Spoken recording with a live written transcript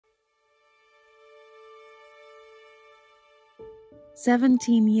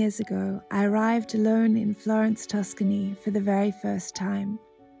17 years ago, I arrived alone in Florence, Tuscany for the very first time.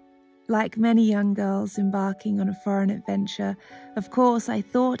 Like many young girls embarking on a foreign adventure, of course I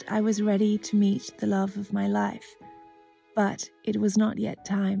thought I was ready to meet the love of my life. But it was not yet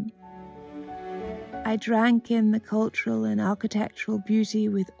time. I drank in the cultural and architectural beauty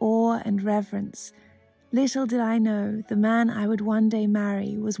with awe and reverence. Little did I know the man I would one day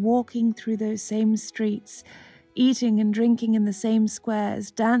marry was walking through those same streets, eating and drinking in the same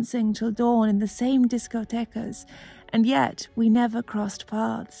squares, dancing till dawn in the same discotecas, and yet we never crossed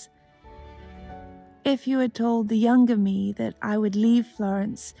paths. If you had told the younger me that I would leave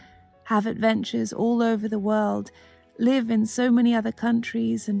Florence, have adventures all over the world, live in so many other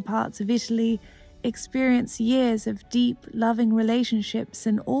countries and parts of Italy, experience years of deep, loving relationships,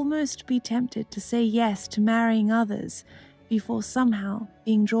 and almost be tempted to say yes to marrying others before somehow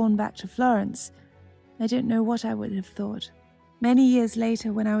being drawn back to Florence, I don't know what I would have thought. Many years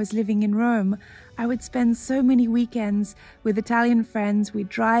later, when I was living in Rome, I would spend so many weekends with Italian friends. We'd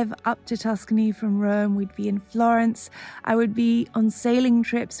drive up to Tuscany from Rome. We'd be in Florence. I would be on sailing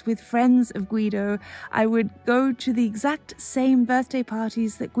trips with friends of Guido. I would go to the exact same birthday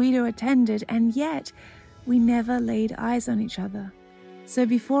parties that Guido attended, and yet we never laid eyes on each other. So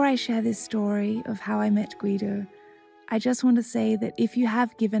before I share this story of how I met Guido, I just want to say that if you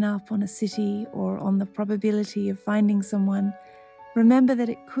have given up on a city or on the probability of finding someone, remember that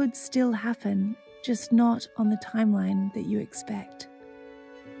it could still happen, just not on the timeline that you expect.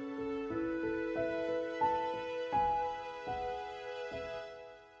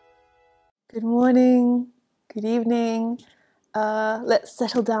 Good morning, good evening. Let's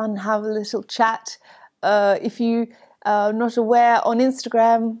settle down and have a little chat. If you are not aware, on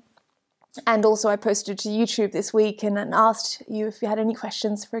Instagram, and also I posted to YouTube this week and asked you if you had any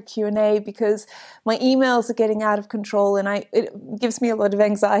questions for a Q&A, because my emails are getting out of control, and it gives me a lot of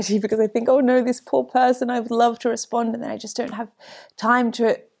anxiety because I think, oh no, this poor person, I would love to respond, and then I just don't have time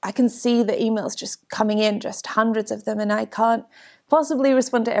to. I can see the emails just coming in, just hundreds of them, and I can't possibly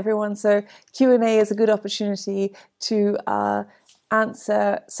respond to everyone. So Q&A is a good opportunity to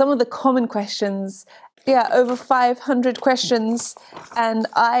answer some of the common questions. Yeah, over 500 questions, and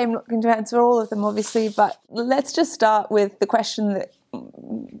I'm not going to answer all of them, obviously, but let's just start with the question that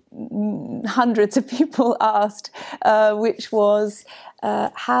hundreds of people asked, which was,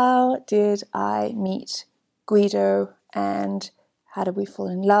 how did I meet Guido, and how did we fall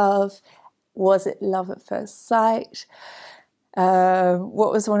in love? Was it love at first sight?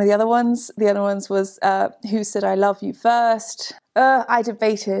 What was one of the other ones? The other ones was, who said I love you first? I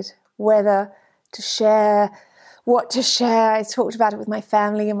debated whether to share, what to share. I talked about it with my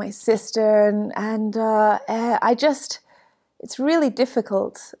family and my sister, and it's really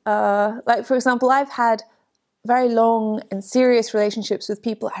difficult. Like, for example, I've had very long and serious relationships with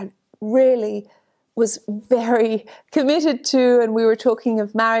people I really was very committed to, and we were talking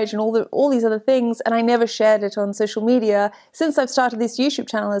of marriage and all these other things, and I never shared it on social media since I've started this YouTube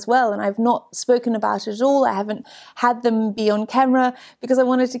channel as well, and I've not spoken about it at all. I haven't had them be on camera because I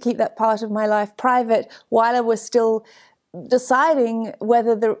wanted to keep that part of my life private while I was still deciding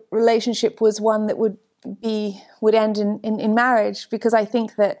whether the relationship was one that would end in marriage, because I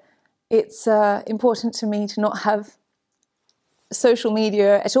think that it's important to me to not have social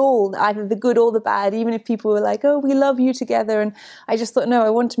media at all, either the good or the bad, even if people were like, oh, we love you together. And I just thought, no, I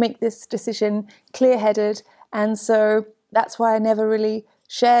want to make this decision clear-headed. And so that's why I never really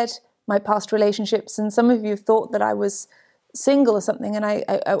shared my past relationships. And some of you thought that I was single or something, and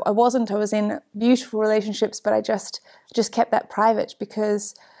I wasn't. I was in beautiful relationships, but I just kept that private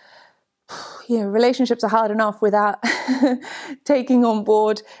because, relationships are hard enough without taking on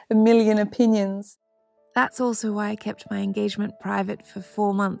board a million opinions. That's also why I kept my engagement private for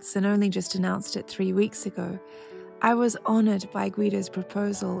 4 months and only just announced it 3 weeks ago. I was honoured by Guido's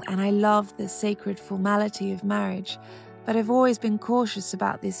proposal, and I love the sacred formality of marriage, but I've always been cautious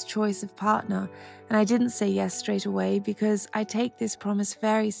about this choice of partner, and I didn't say yes straight away because I take this promise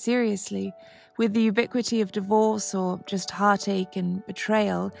very seriously. With the ubiquity of divorce or just heartache and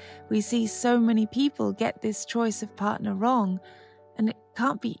betrayal, we see so many people get this choice of partner wrong. And it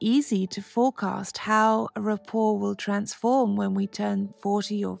can't be easy to forecast how a rapport will transform when we turn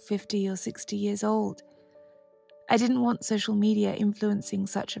 40 or 50 or 60 years old. I didn't want social media influencing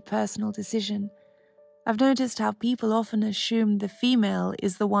such a personal decision. I've noticed how people often assume the female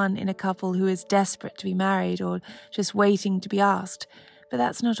is the one in a couple who is desperate to be married or just waiting to be asked, but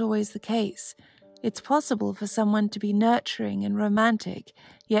that's not always the case. It's possible for someone to be nurturing and romantic,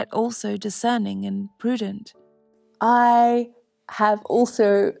 yet also discerning and prudent. I have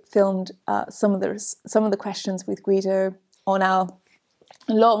also filmed some of the questions with Guido on our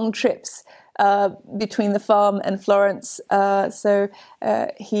long trips between the farm and Florence. So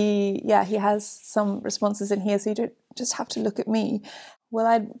he has some responses in here, so you don't just have to look at me. Well,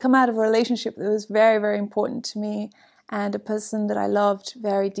 I'd come out of a relationship that was very, very important to me and a person that I loved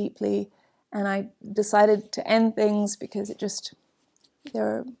very deeply. And I decided to end things because I just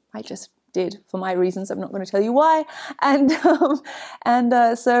did, for my reasons. I'm not going to tell you why. And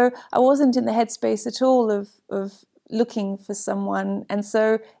so I wasn't in the headspace at all of looking for someone. And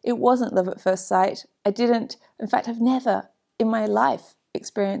so it wasn't love at first sight. In fact, I've never in my life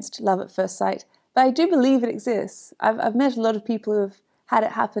experienced love at first sight, but I do believe it exists. I've met a lot of people who have had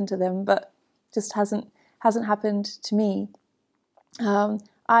it happen to them, but just hasn't happened to me. I'm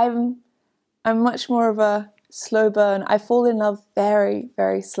much more of a slow burn. I fall in love very,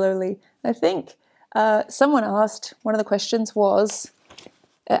 very slowly. I think someone asked, one of the questions was,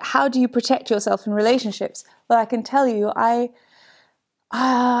 how do you protect yourself in relationships? Well, I can tell you, I'm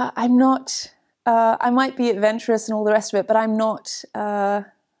not, I might be adventurous and all the rest of it, but I'm not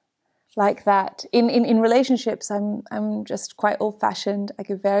like that. In relationships, I'm just quite old-fashioned. I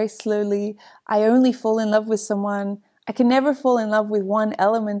go very slowly. I only fall in love with someone. I can never fall in love with one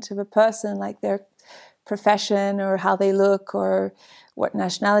element of a person, like their profession or how they look or what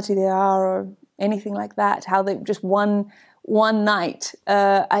nationality they are or anything like that. How they just one night.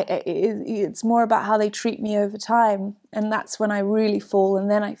 It's more about how they treat me over time, and that's when I really fall. And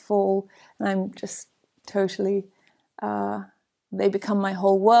then I fall, and I'm just totally. They become my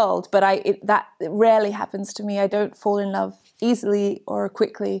whole world. But that rarely happens to me. I don't fall in love easily or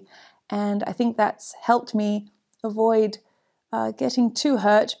quickly, and I think that's helped me avoid getting too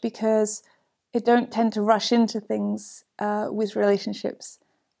hurt, because I don't tend to rush into things with relationships.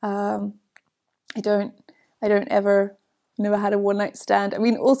 I never had a one-night stand. I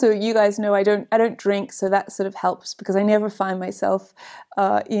mean, also, you guys know I don't drink, so that sort of helps, because I never find myself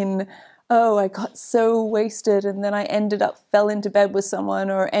I got so wasted and then I fell into bed with someone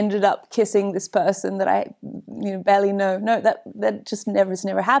or ended up kissing this person that I barely know. No, that just has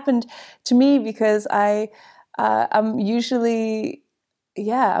never happened to me, because I'm usually,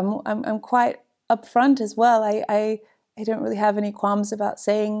 I'm quite upfront as well. I don't really have any qualms about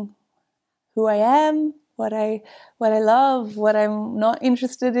saying who I am, what I love, what I'm not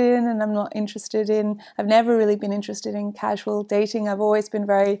interested in, and I'm not interested in. I've never really been interested in casual dating. I've always been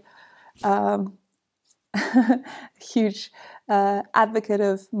very huge advocate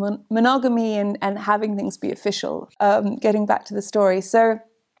of monogamy and having things be official. Getting back to the story, so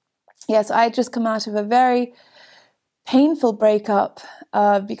yes, I had just come out of a very painful breakup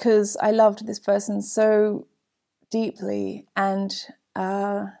because I loved this person so deeply, and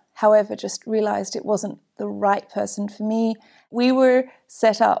however, just realized it wasn't the right person for me. We were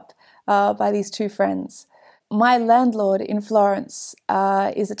set up by these two friends. My landlord in Florence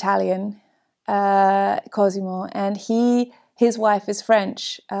is Italian, Cosimo, and his wife is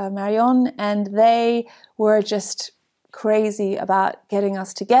French, Marion, and they were just crazy about getting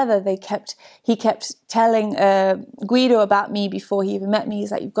us together. He kept telling Guido about me before he even met me.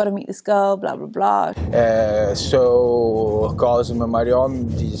 He's like, "You've got to meet this girl, blah, blah, blah." So Cosimo and Marion,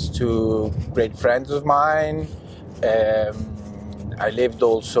 these two great friends of mine. I lived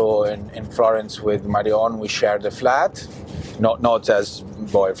also in Florence with Marion. We shared a flat, not as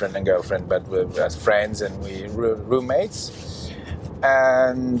boyfriend and girlfriend, but as friends, and we roommates.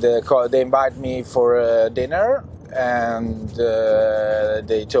 And they invited me for dinner, and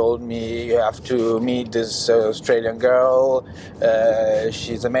they told me, "You have to meet this Australian girl.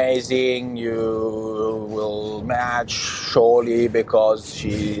 She's amazing. You will match surely, because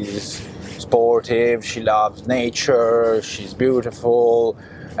she's sportive, she loves nature, she's beautiful,"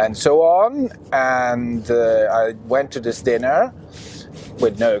 and so on. And I went to this dinner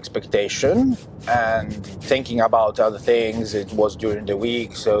with no expectation and thinking about other things. It was during the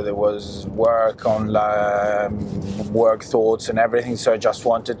week, so there was work thoughts and everything. So I just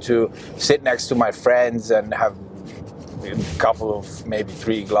wanted to sit next to my friends and have a couple of, maybe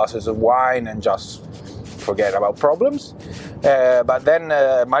 3 glasses of wine and just forget about problems. But then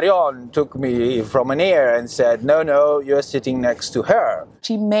Marion took me from an ear and said, no, you're sitting next to her.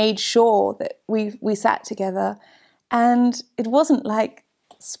 She made sure that we sat together, and it wasn't like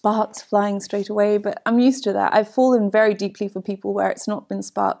sparks flying straight away, but I'm used to that. I've fallen very deeply for people where it's not been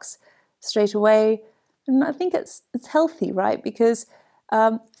sparks straight away, and I think it's healthy, right? Because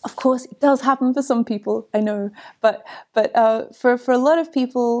of course it does happen for some people, I know, but for a lot of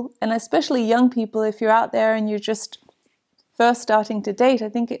people, and especially young people, if you're out there and you're just first starting to date, I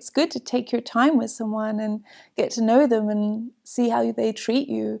think it's good to take your time with someone and get to know them and see how they treat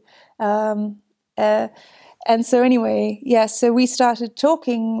you. And so anyway, yeah, so we started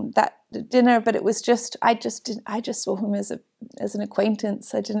talking that dinner, but it was just, I just saw him as an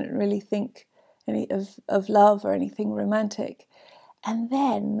acquaintance. I didn't really think any of love or anything romantic. And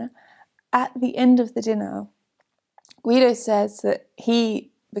then at the end of the dinner, Guido says that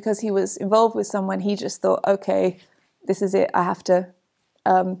because he was involved with someone, he just thought, okay, this is it. I have to,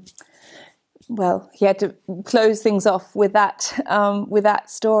 he had to close things off with that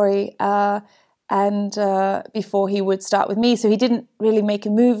story. And before he would start with me. So he didn't really make a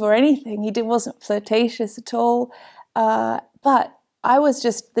move or anything. He wasn't flirtatious at all. But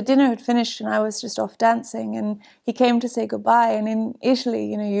the dinner had finished and I was just off dancing, and he came to say goodbye. And in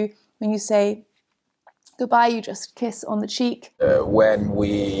Italy, when you say goodbye, you just kiss on the cheek. When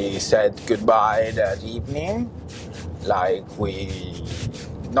we said goodbye that evening, like we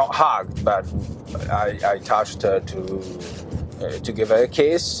not hugged, but I touched her to give her a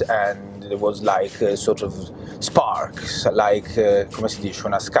kiss, and there was like a sort of sparks, like come si dice,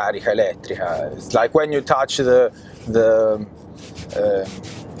 una scarica elettrica. It's like when you touch a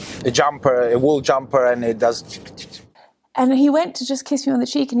wool jumper, and it does. And he went to just kiss me on the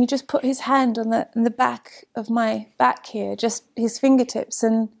cheek, and he just put his hand on the back of my back here, just his fingertips,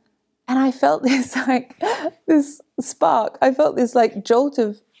 and I felt this this spark. I felt this jolt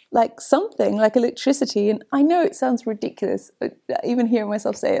of something, like electricity. And I know it sounds ridiculous, even hearing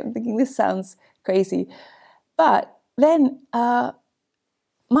myself say it, I'm thinking this sounds crazy. But then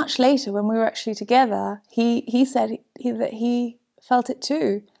much later, when we were actually together, he said that he felt it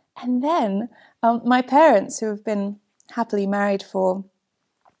too. And then my parents, who have been happily married for,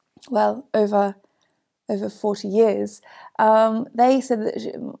 over 40 years, they said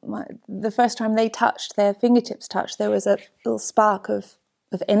that the first time their fingertips touched, there was a little spark of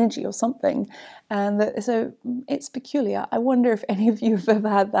energy or something, and so it's peculiar. I wonder if any of you have ever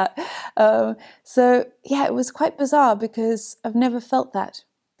had that. So yeah, it was quite bizarre because I've never felt that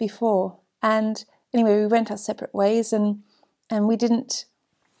before. And anyway, we went our separate ways, and we didn't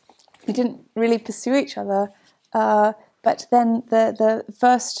really pursue each other. But then the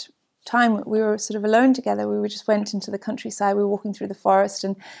first time we were sort of alone together, we just went into the countryside. We were walking through the forest,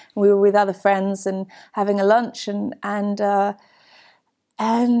 and we were with other friends and having a lunch, and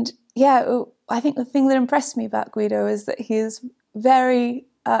yeah, I think the thing that impressed me about Guido is that he is very,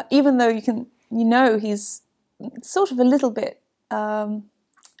 even though he's sort of a little bit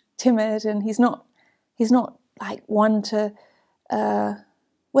timid, and he's not like one to,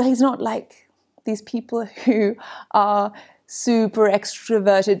 he's not like these people who are super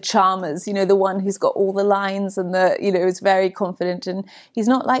extroverted charmers, the one who's got all the lines and is very confident, and he's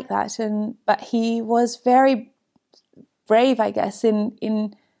not like that. But he was very brave, I guess,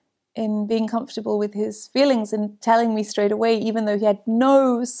 in being comfortable with his feelings and telling me straight away, even though he had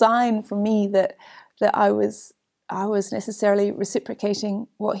no sign from me that I was necessarily reciprocating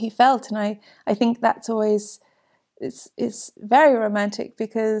what he felt. And I think that's always it's very romantic,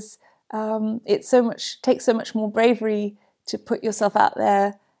 because it takes so much more bravery to put yourself out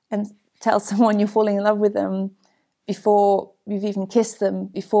there and tell someone you're falling in love with them before you've even kissed them,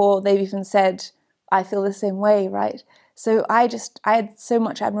 before they've even said, I feel the same way, right? So I had so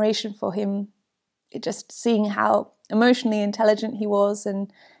much admiration for him, just seeing how emotionally intelligent he was,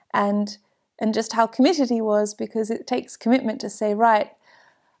 and just how committed he was, because it takes commitment to say, right,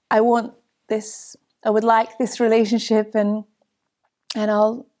 I want this, I would like this relationship, and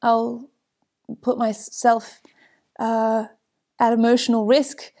I'll put myself at emotional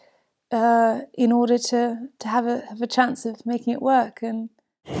risk in order to have a chance of making it work. And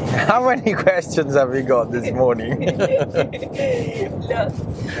how many questions have we got this morning? Lots.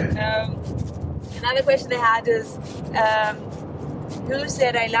 Another question they had is, who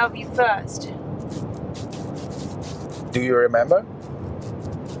said I love you first? Do you remember?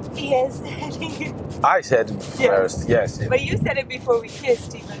 Yes. I said first, yes. But you said it before we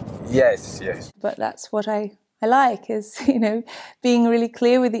kissed even. Yes. But that's what I like, is, being really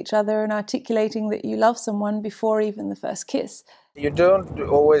clear with each other and articulating that you love someone before even the first kiss. You don't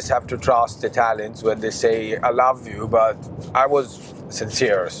always have to trust Italians when they say I love you, but I was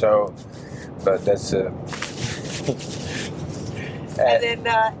sincere, so, but that's... And then,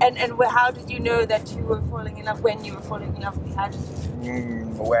 and how did you know that you were falling in love, when you were falling in love?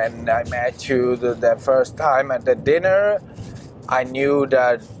 When I met you the first time at the dinner, I knew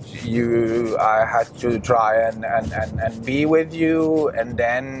that I had to try and be with you, and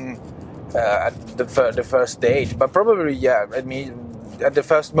then at the first date. But probably, yeah, I mean, at the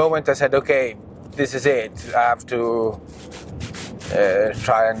first moment I said, okay, this is it. I have to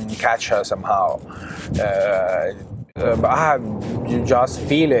try and catch her somehow. You just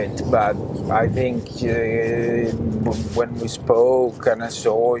feel it, but I think when we spoke and I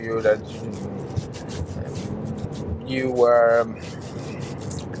saw you, that you were,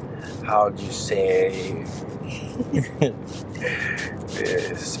 how do you say,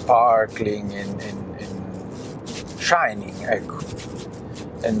 sparkling and shining.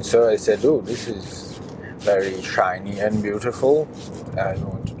 And so I said, oh, this is very shiny and beautiful. I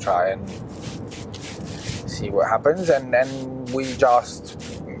want to try and see what happens. And then we just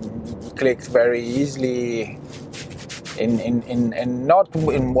clicked very easily in not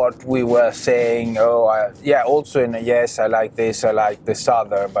in what we were saying. Also in a, yes, I like this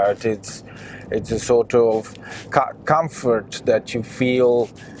other, but it's a sort of comfort that you feel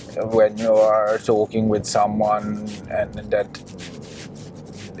when you are talking with someone, and that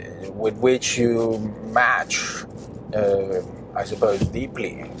with which you match, I suppose,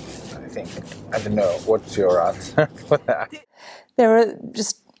 deeply. I think. I don't know. What's your answer for that? There are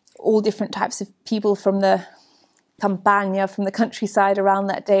just all different types of people from the campagna, from the countryside, around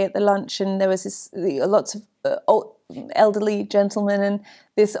that day at the lunch, and there was lots of elderly gentlemen, and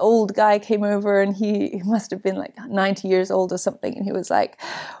this old guy came over, and he must have been like 90 years old or something, and he was like,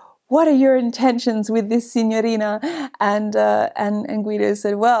 "What are your intentions with this signorina?" And Guido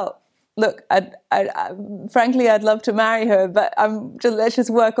said, "Well, look, frankly, I'd love to marry her, but let's just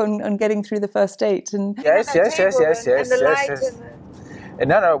work on getting through the first date." And yes. And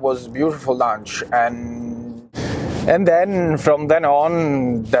then it was a beautiful lunch, and then from then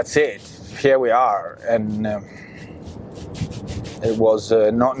on, that's it. Here we are, and it was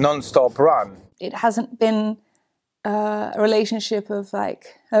a non-stop run. It hasn't been a relationship of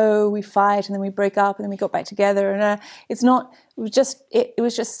like, oh, we fight and then we break up and then we got back together, and it's not. It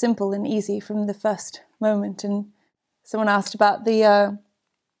was just simple and easy from the first moment. And someone asked about the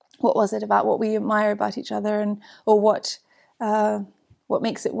what was it about what we admire about each other, or what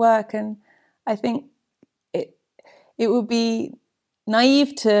makes it work. And I think it would be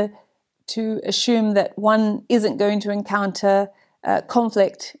naive to assume that one isn't going to encounter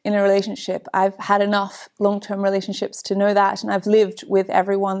conflict in a relationship. I've had enough long-term relationships to know that, and I've lived with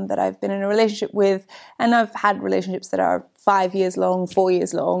everyone that I've been in a relationship with, and I've had relationships that are 5 years long, 4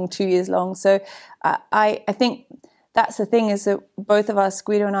 years long, 2 years long. So I think that's the thing, is that both of us,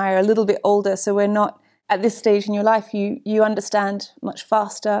 Guido and I, are a little bit older, so we're not, at this stage in your life, you understand much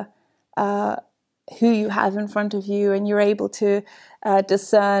faster who you have in front of you, and you're able to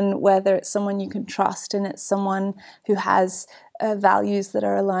discern whether it's someone you can trust and it's someone who has values that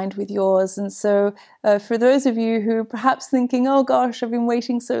are aligned with yours. And so for those of you who are perhaps thinking, oh gosh, I've been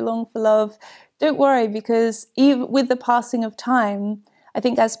waiting so long for love, don't worry, because even with the passing of time, I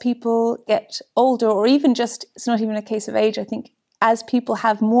think as people get older, or even just, it's not even a case of age, I think as people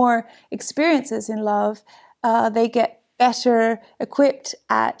have more experiences in love, they get better equipped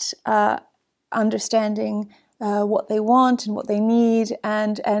at understanding what they want and what they need,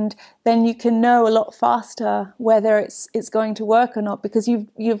 and then you can know a lot faster whether it's going to work or not, because you've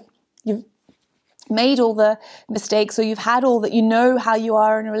made all the mistakes, or you've had all that. You know how you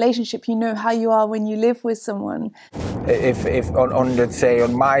are in a relationship. You know how you are when you live with someone. If on let's say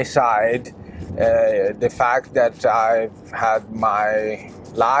on my side, the fact that I've had my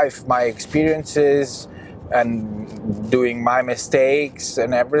life, my experiences, and doing my mistakes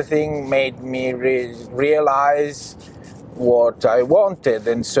and everything made me realize what I wanted.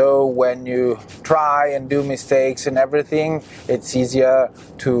 And so when you try and do mistakes and everything, it's easier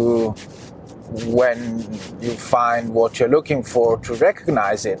to, when you find what you're looking for, to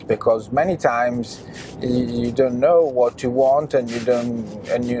recognize it, because many times you don't know what you want, and you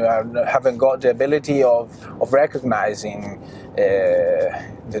haven't got the ability of recognizing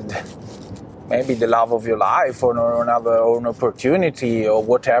maybe the love of your life, or an opportunity, or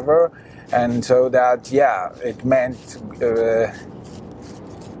whatever. And so that, it meant a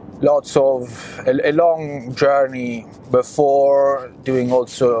long journey before, doing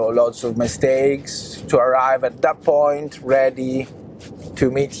also lots of mistakes, to arrive at that point ready to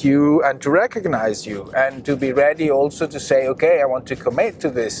meet you and to recognize you, and to be ready also to say, okay, I want to commit to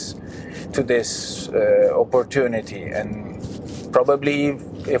this opportunity. And probably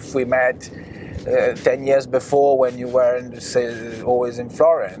if we met 10 years before, when you were always in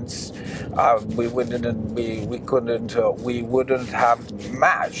Florence, we wouldn't have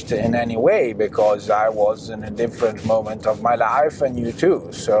matched in any way, because I was in a different moment of my life, and you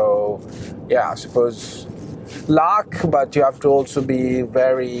too. So I suppose luck, but you have to also be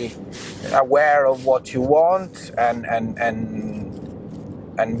very aware of what you want, and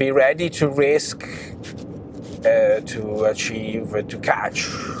be ready to risk to achieve, to catch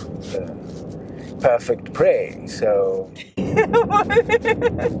perfect prey. So yeah.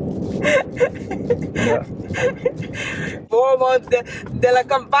 Uomo della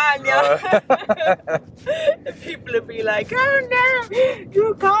campagna. People will be like, oh no,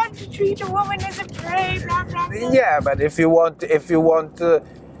 you can't treat a woman as a prey, blah blah blah. Yeah, but if you want,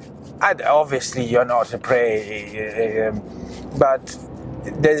 obviously you're not a prey, but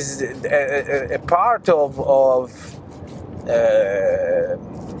there's a part of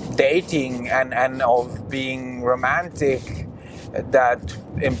dating and of being romantic that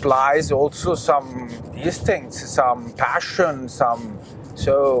implies also some instincts, some passion,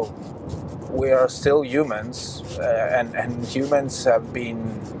 so we are still humans, and humans have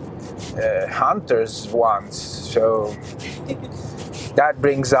been hunters once, so that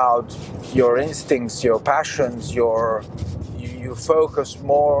brings out your instincts, your passions, you focus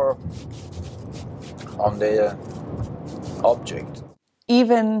more on the object.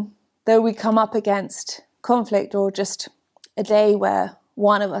 Even though we come up against conflict or just a day where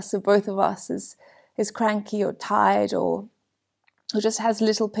one of us or both of us is cranky or tired or just has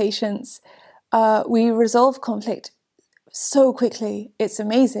little patience, we resolve conflict so quickly. It's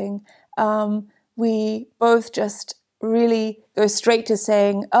amazing. We both just really go straight to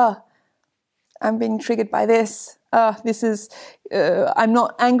saying, oh, I'm being triggered by this. This is, I'm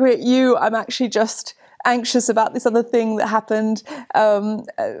not angry at you. I'm actually just anxious about this other thing that happened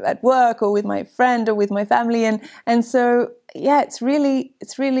at work or with my friend or with my family. And so, yeah, it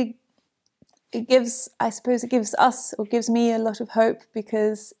gives us, or gives me, a lot of hope,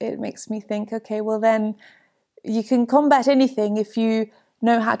 because it makes me think, okay, well then you can combat anything if you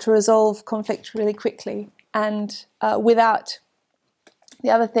know how to resolve conflict really quickly. And without, the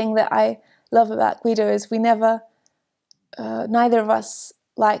other thing that I love about Guido is we never, neither of us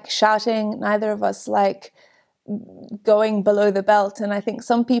like shouting, neither of us like going below the belt. And I think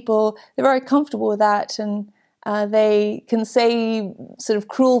some people, they're very comfortable with that, and they can say sort of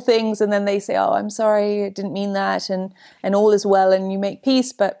cruel things, and then they say, oh, I'm sorry, I didn't mean that, and all is well, and you make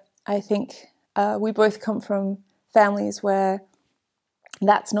peace. But I think we both come from families where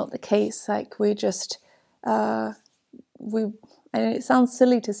that's not the case. Like we just, and it sounds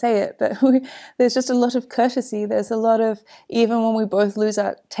silly to say it, but there's just a lot of courtesy. There's a lot of, even when we both lose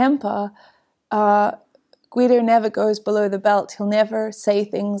our temper, Guido never goes below the belt. He'll never say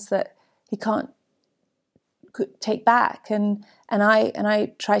things that he can't take back, and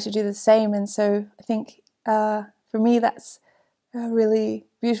I try to do the same. And so I think for me that's a really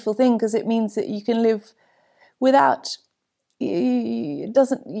beautiful thing, because it means that you can live without,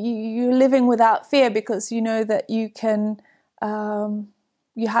 you're living without fear, because you know that you can,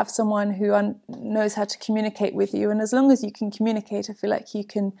 you have someone who knows how to communicate with you, and as long as you can communicate, I feel like you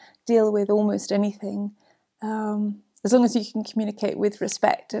can deal with almost anything, as long as you can communicate with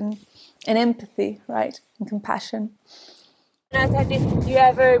respect and empathy, right, and compassion. Have you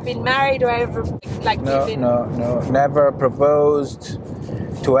ever been married, or ever No, never proposed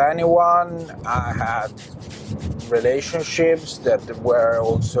to anyone. I had relationships that were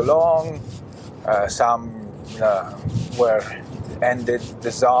also long. Some were ended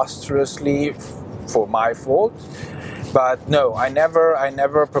disastrously for my fault. But no, I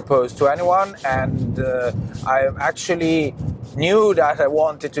never proposed to anyone, and I actually knew that I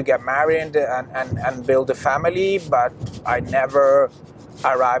wanted to get married and build a family, but I never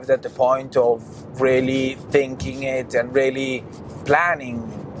arrived at the point of really thinking it and really planning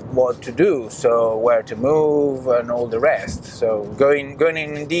what to do, so where to move and all the rest. So going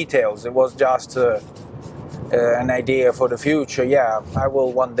in details, it was just an idea for the future. Yeah, I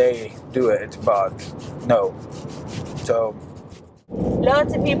will one day do it, but no. So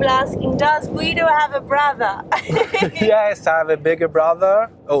lots of people asking, does Guido have a brother? Yes, I have a bigger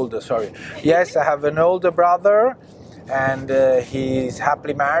brother. Yes, I have an older brother, and he's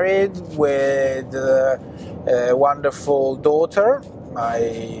happily married with a wonderful daughter,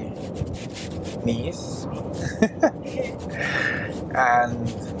 my niece. And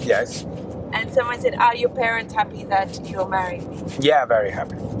yes. And someone said, are your parents happy that you're married? Yeah, very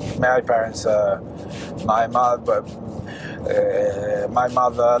happy. My parents, my mother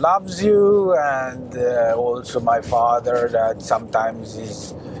loves you, and also my father, that sometimes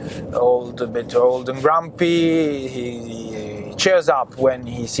is a bit old and grumpy. He cheers up when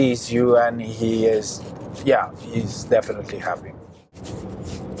he sees you, and he's definitely happy.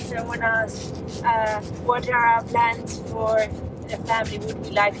 Someone asked, what are our plans for a family? Would we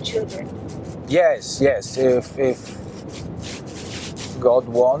like children? Yes. If God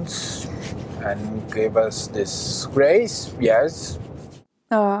wants and give us this grace, yes.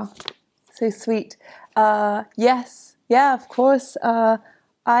 Oh, so sweet. Yes, yeah, of course.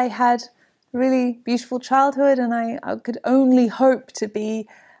 I had really beautiful childhood, and I could only hope to be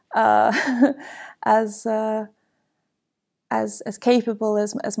as capable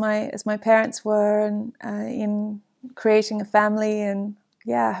as my parents were, and in creating a family. And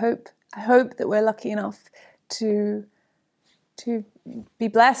yeah, I hope that we're lucky enough to be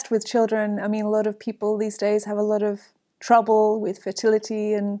blessed with children. I mean, a lot of people these days have a lot of trouble with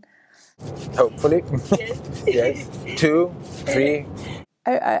fertility, and hopefully, yes, 2, 3.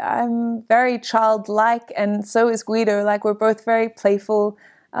 I'm very childlike, and so is Guido. Like, we're both very playful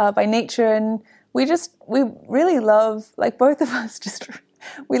by nature, and we really love, like, both of us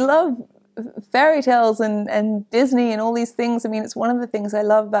we love fairy tales and Disney and all these things. I mean, it's one of the things I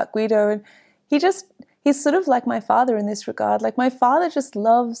love about Guido, and he's sort of like my father in this regard. Like, my father just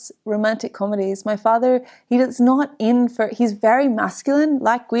loves romantic comedies. My father, he's very masculine,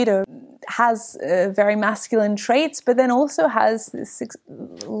 like Guido, has very masculine traits, but then also has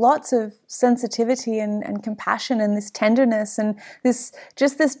lots of sensitivity and compassion and this tenderness and this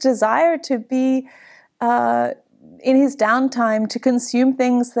desire to be in his downtime to consume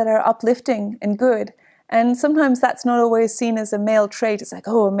things that are uplifting and good. And sometimes that's not always seen as a male trait. It's like,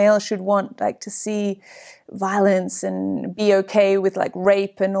 oh, a male should want like to see violence and be okay with like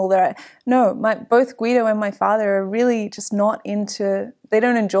rape and all that. No, both Guido and my father are really just not into. They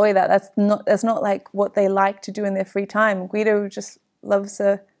don't enjoy that. That's not like what they like to do in their free time. Guido just loves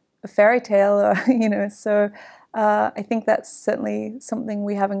a fairy tale, you know. So I think that's certainly something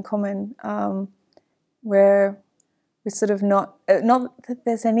we have in common, where we're sort of not that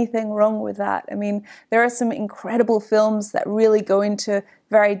there's anything wrong with that. I mean, there are some incredible films that really go into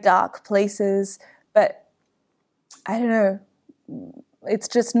very dark places, but I don't know. It's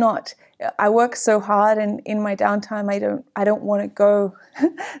just not. I work so hard, and in my downtime, I don't want to go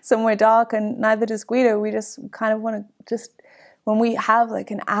somewhere dark, and neither does Guido. We just kind of want to when we have like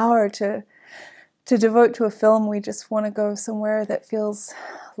an hour to devote to a film, we just want to go somewhere that feels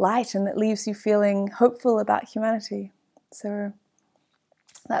light and that leaves you feeling hopeful about humanity. So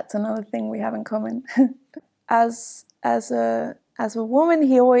that's another thing we have in common. As a woman,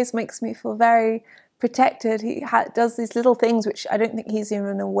 he always makes me feel very protected. He does these little things which I don't think he's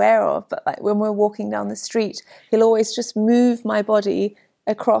even aware of, but like when we're walking down the street, he'll always just move my body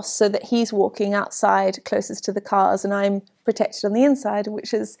across so that he's walking outside closest to the cars and I'm protected on the inside,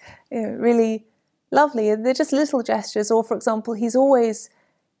 which is, you know, really lovely. They're just little gestures. Or, for example, he'll always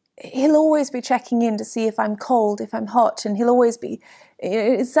be checking in to see if I'm cold, if I'm hot, and he'll always be,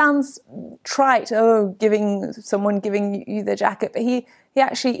 it sounds trite, giving you the jacket, but he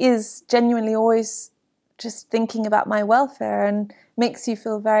actually is genuinely always just thinking about my welfare and makes you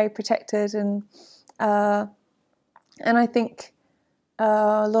feel very protected. And I think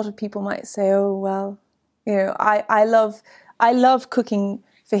a lot of people might say, oh, well, you know, I love cooking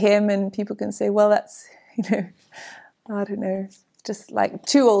for him, and people can say, well, that's, you know, I don't know, just like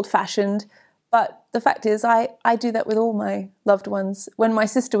too old-fashioned. But the fact is, I do that with all my loved ones. When my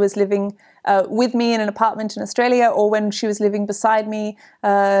sister was living with me in an apartment in Australia, or when she was living beside me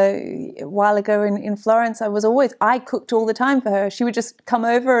a while ago in Florence, I cooked all the time for her. She would just come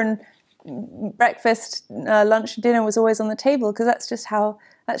over, and breakfast, lunch, dinner was always on the table, because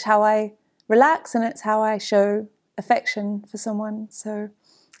that's how I relax, and it's how I show affection for someone. So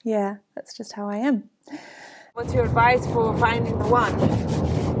yeah, that's just how I am. What's your advice for finding the one?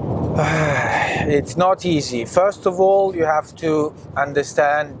 It's not easy. First of all, you have to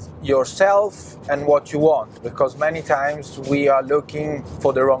understand yourself and what you want, because many times we are looking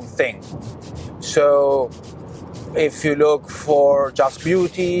for the wrong thing. So if you look for just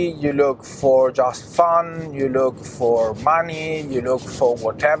beauty, you look for just fun, you look for money, you look for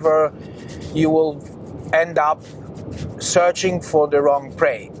whatever, you will end up searching for the wrong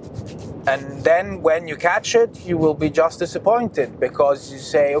prey. And then when you catch it, you will be just disappointed, because you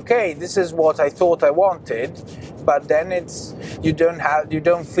say, okay, this is what I thought I wanted, but then you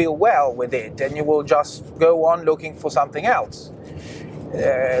don't feel well with it, and you will just go on looking for something else.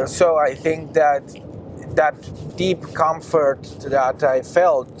 So I think that deep comfort that I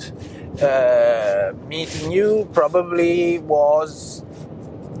felt meeting you probably was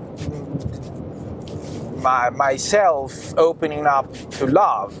myself opening up to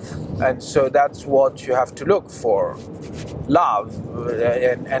love. And so that's what you have to look for, love,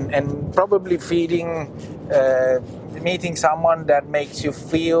 and probably meeting someone that makes you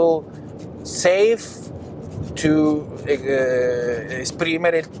feel safe to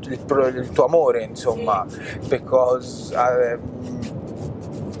esprimere il tuo amore, insomma, because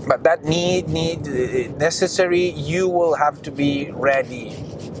but that need necessary, you will have to be ready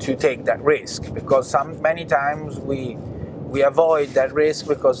to take that risk, because many times we we avoid that risk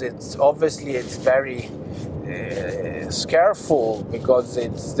because it's very scareful, because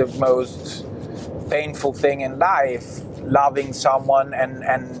it's the most painful thing in life, loving someone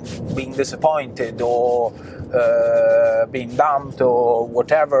and being disappointed, or being dumped, or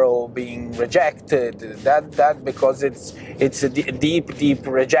whatever, or being rejected. That because it's a deep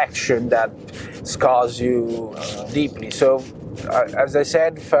rejection that scars you deeply. So as I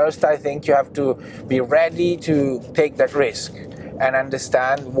said, first I think you have to be ready to take that risk and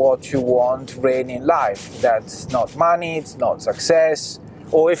understand what you want really in life. That's not money, it's not success.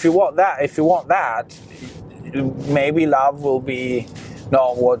 Or if you want that, maybe love will be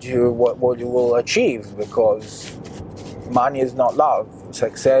not what you will achieve, because money is not love,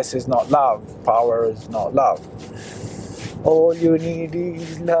 success is not love, power is not love. All you need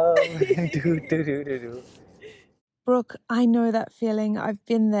is love. Brooke, I know that feeling. I've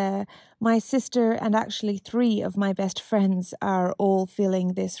been there. My sister and actually 3 of my best friends are all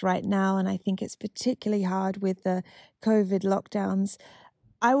feeling this right now, and I think it's particularly hard with the COVID lockdowns.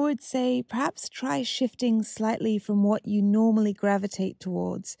 I would say perhaps try shifting slightly from what you normally gravitate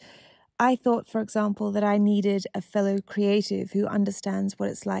towards. I thought, for example, that I needed a fellow creative who understands what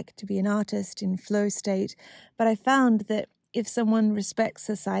it's like to be an artist in flow state, but I found that if someone respects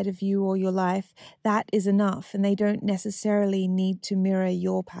a side of you or your life, that is enough, and they don't necessarily need to mirror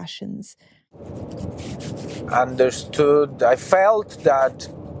your passions. Understood. I felt that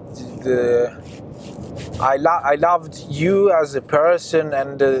I loved you as a person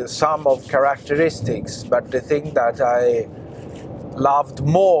and the sum of characteristics, but the thing that I loved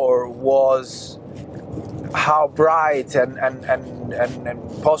more was how bright and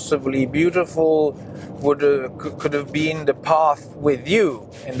possibly beautiful could have been the path with you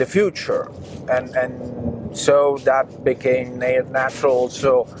in the future, and so that became natural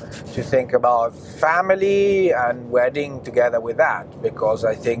also to think about family and wedding together with that, because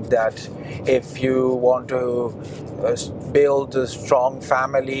I think that if you want to build a strong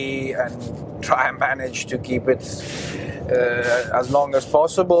family and try and manage to keep it as long as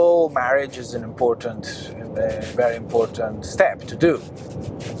possible, marriage is an important, very important step to do.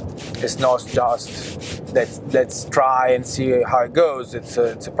 It's not just let's try and see how it goes. It's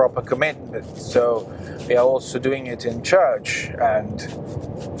a proper commitment. So we are also doing it in church, and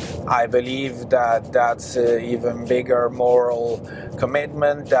I believe that that's an even bigger moral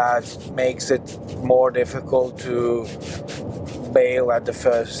commitment that makes it more difficult to bail at the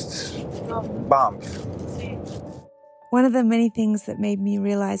first bump. One of the many things that made me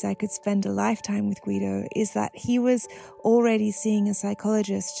realize I could spend a lifetime with Guido is that he was already seeing a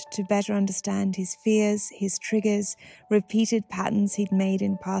psychologist to better understand his fears, his triggers, repeated patterns he'd made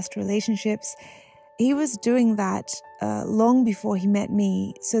in past relationships. He was doing that long before he met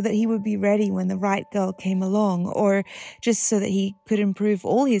me, so that he would be ready when the right girl came along, or just so that he could improve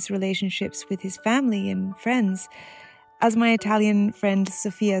all his relationships with his family and friends. As my Italian friend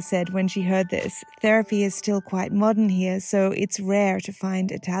Sophia said when she heard this, therapy is still quite modern here, so it's rare to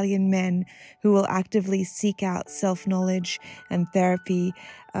find Italian men who will actively seek out self-knowledge and therapy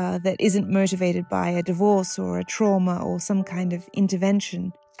that isn't motivated by a divorce or a trauma or some kind of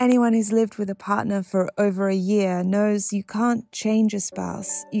intervention. Anyone who's lived with a partner for over a year knows you can't change a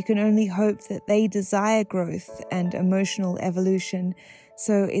spouse. You can only hope that they desire growth and emotional evolution.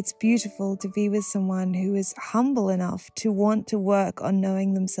 So it's beautiful to be with someone who is humble enough to want to work on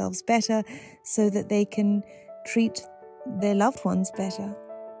knowing themselves better so that they can treat their loved ones better.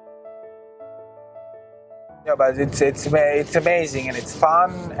 Yeah, but it's amazing and it's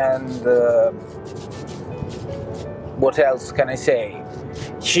fun, and what else can I say?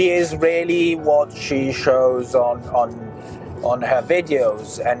 She is really what she shows on her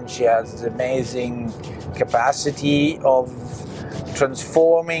videos, and she has amazing capacity of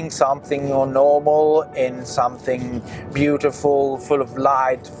transforming something normal in something beautiful, full of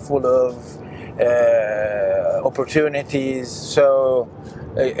light, full of opportunities. So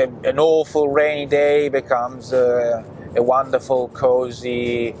an awful rainy day becomes a wonderful,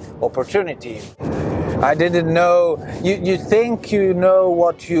 cozy opportunity. I didn't know. You think you know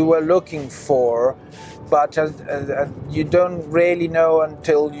what you were looking for, but you don't really know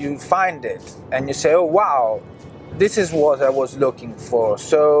until you find it. And you say, oh, wow, this is what I was looking for.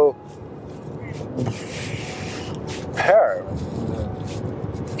 So, her.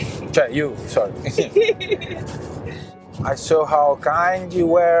 You, sorry. I saw how kind you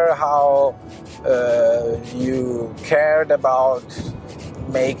were, how you cared about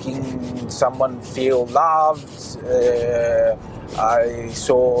making someone feel loved. I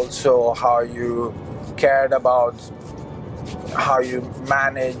saw also how you cared about how you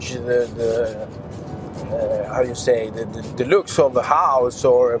manage how you say, the looks of a house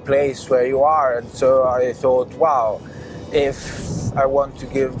or a place where you are. And so I thought, wow, if I want to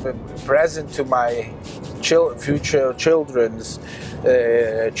give a present to my future children's,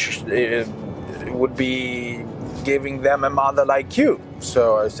 it would be giving them a mother like you.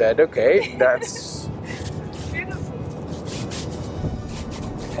 So I said, okay, that's Beautiful.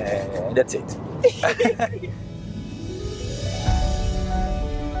 that's it.